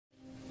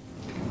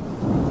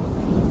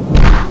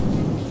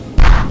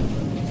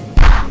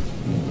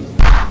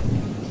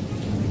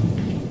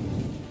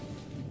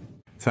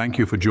Thank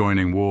you for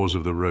joining Wars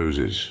of the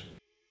Roses.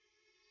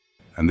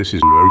 And this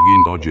is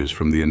Illegality Lodges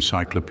from the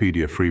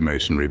Encyclopedia of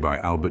Freemasonry by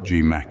Albert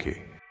G.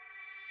 Mackey.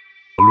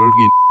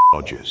 Illegality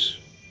Lodges.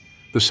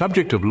 The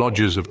subject of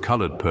lodges of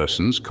colored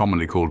persons,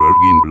 commonly called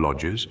illegality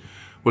lodges,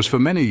 was for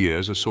many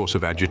years a source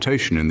of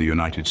agitation in the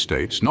United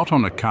States, not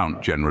on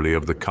account generally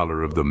of the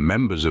color of the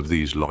members of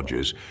these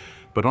lodges,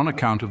 but on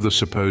account of the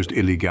supposed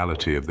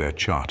illegality of their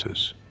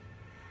charters.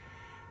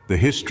 The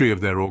history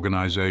of their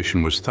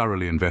organization was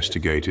thoroughly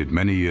investigated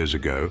many years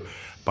ago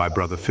by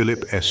Brother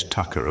Philip S.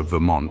 Tucker of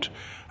Vermont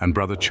and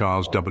Brother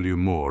Charles W.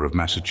 Moore of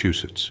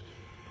Massachusetts,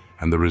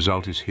 and the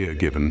result is here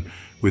given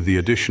with the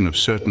addition of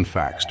certain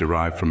facts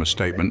derived from a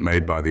statement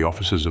made by the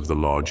officers of the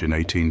lodge in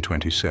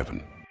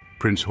 1827.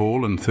 Prince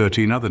Hall and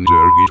 13 other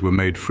Zergis were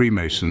made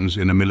Freemasons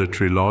in a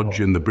military lodge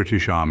in the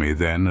British Army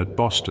then at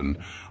Boston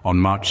on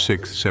March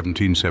 6,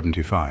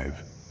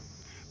 1775.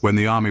 When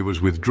the army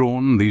was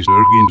withdrawn, these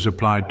Zergis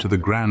applied to the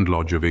Grand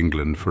Lodge of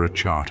England for a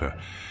charter,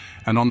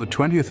 and on the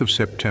 20th of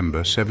September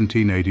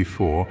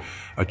 1784,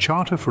 a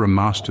charter for a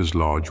Master's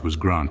Lodge was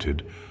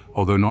granted,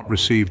 although not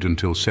received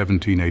until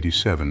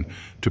 1787,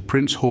 to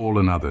Prince Hall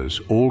and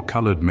others, all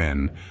colored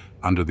men,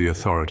 under the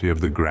authority of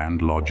the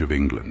Grand Lodge of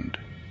England.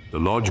 The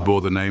lodge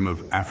bore the name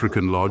of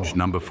African Lodge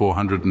number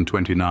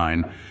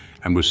 429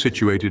 and was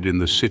situated in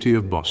the city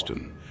of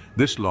Boston.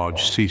 This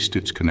lodge ceased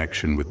its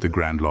connection with the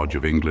Grand Lodge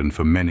of England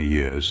for many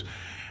years,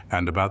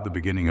 and about the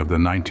beginning of the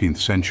 19th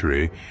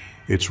century,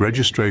 its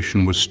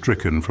registration was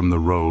stricken from the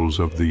rolls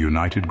of the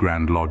United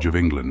Grand Lodge of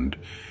England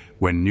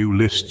when new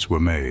lists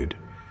were made,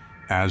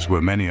 as were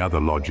many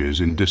other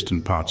lodges in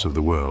distant parts of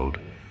the world.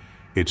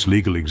 Its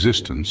legal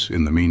existence,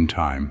 in the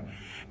meantime,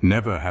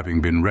 never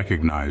having been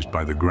recognized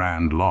by the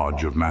Grand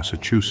Lodge of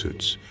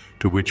Massachusetts,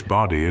 to which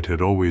body it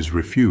had always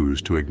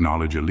refused to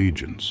acknowledge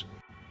allegiance.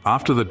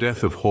 After the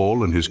death of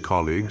Hall and his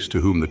colleagues,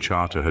 to whom the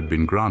charter had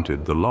been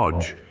granted, the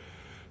lodge,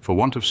 for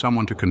want of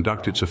someone to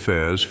conduct its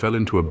affairs, fell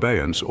into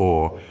abeyance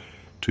or,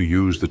 to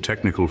use the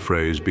technical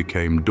phrase,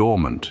 became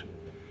dormant.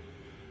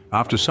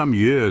 After some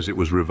years it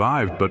was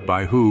revived, but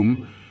by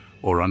whom,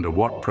 or under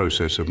what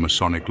process of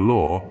Masonic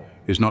law,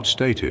 is not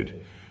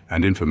stated,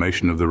 and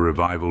information of the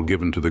revival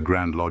given to the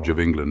Grand Lodge of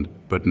England,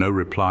 but no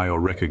reply or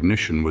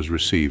recognition was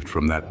received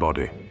from that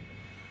body.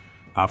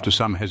 After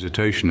some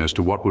hesitation as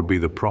to what would be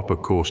the proper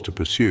course to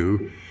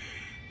pursue,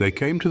 they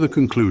came to the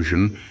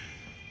conclusion,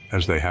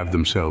 as they have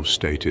themselves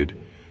stated,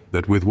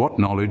 that with what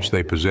knowledge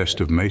they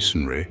possessed of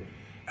Masonry,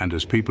 and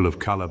as people of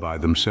color by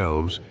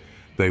themselves,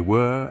 they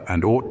were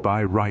and ought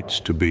by rights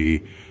to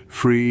be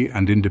free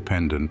and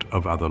independent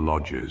of other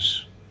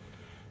lodges.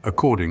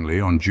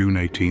 Accordingly, on June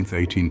 18,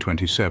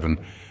 1827,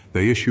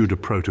 they issued a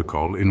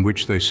protocol in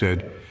which they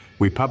said,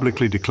 "We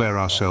publicly declare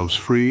ourselves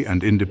free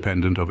and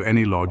independent of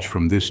any lodge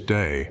from this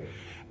day,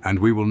 and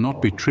we will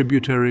not be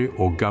tributary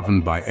or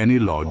governed by any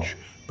lodge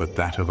but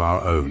that of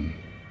our own."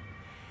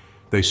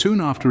 They soon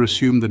after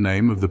assumed the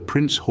name of the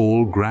Prince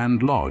Hall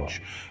Grand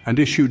Lodge and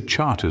issued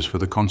charters for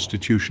the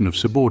constitution of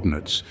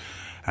subordinates,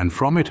 and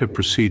from it have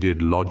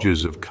proceeded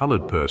lodges of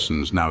colored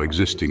persons now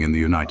existing in the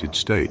United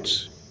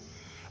States.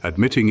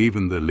 Admitting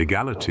even the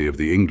legality of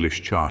the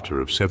English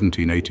Charter of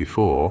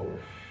 1784,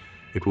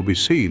 it will be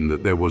seen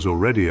that there was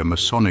already a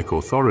Masonic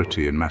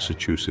authority in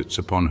Massachusetts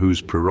upon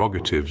whose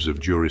prerogatives of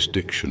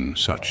jurisdiction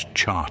such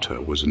charter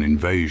was an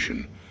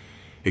invasion.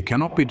 It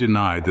cannot be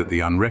denied that the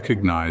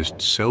unrecognized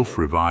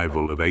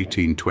self-revival of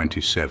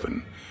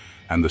 1827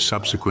 and the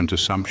subsequent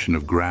assumption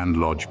of Grand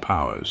Lodge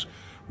powers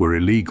were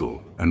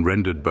illegal and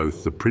rendered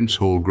both the Prince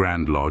Hall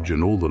Grand Lodge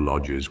and all the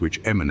lodges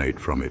which emanate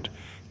from it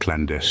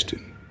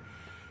clandestine.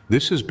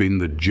 This has been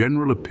the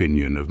general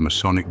opinion of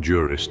Masonic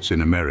jurists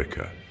in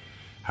America.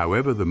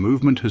 However, the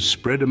movement has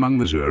spread among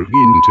the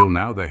Zergis until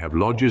now they have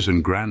lodges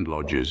and Grand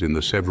Lodges in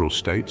the several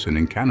states and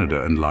in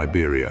Canada and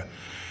Liberia.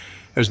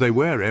 As they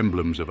wear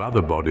emblems of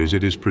other bodies,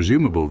 it is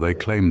presumable they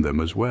claim them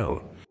as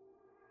well.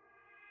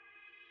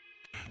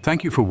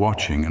 Thank you for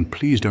watching, and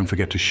please don't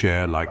forget to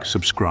share, like,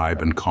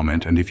 subscribe, and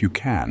comment, and if you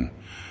can,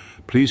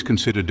 please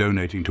consider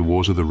donating to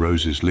Wars of the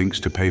Roses. Links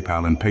to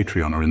PayPal and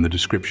Patreon are in the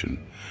description.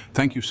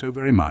 Thank you so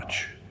very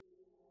much.